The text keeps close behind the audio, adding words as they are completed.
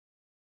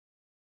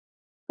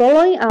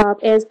Following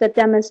up is the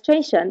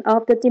demonstration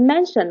of the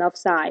dimension of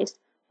size.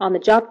 On the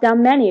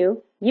drop-down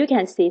menu, you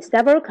can see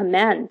several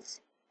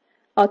commands: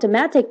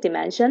 automatic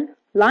dimension,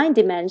 line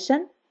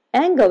dimension,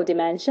 angle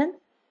dimension,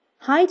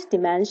 height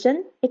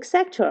dimension,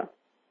 etc.,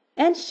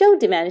 and show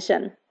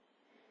dimension.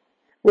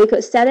 We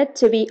could set it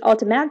to be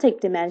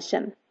automatic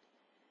dimension.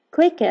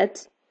 Click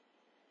it,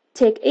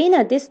 take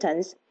inner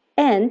distance,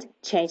 and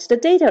change the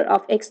data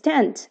of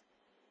extent.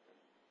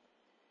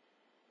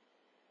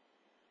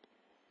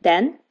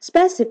 Then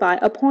specify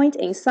a point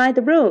inside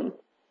the room,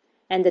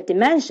 and the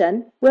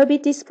dimension will be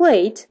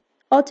displayed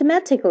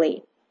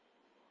automatically.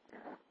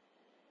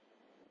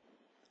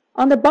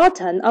 On the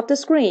bottom of the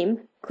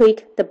screen,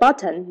 click the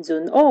button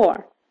Zoom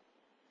All.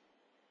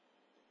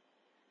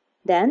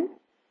 Then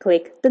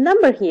click the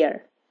number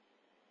here.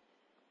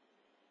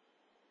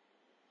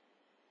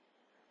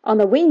 On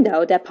the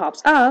window that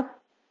pops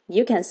up,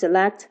 you can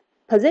select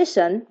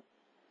Position,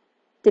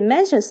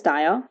 Dimension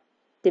Style,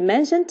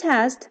 Dimension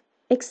Test,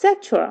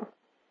 etc.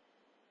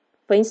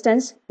 For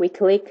instance, we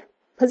click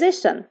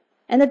Position,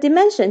 and the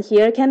dimension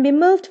here can be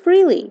moved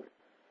freely.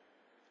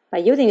 By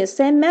using the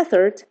same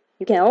method,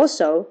 you can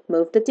also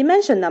move the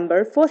dimension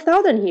number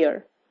 4000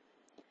 here.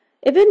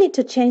 If you need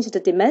to change the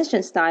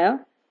dimension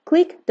style,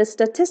 click the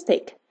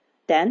statistic,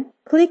 then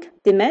click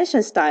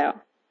Dimension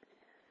Style.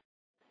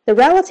 The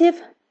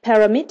relative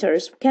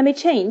parameters can be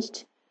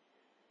changed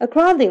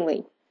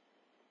accordingly.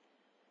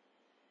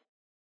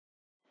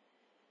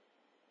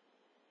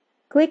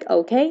 Click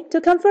OK to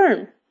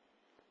confirm.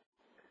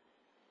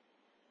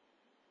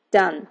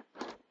 Done.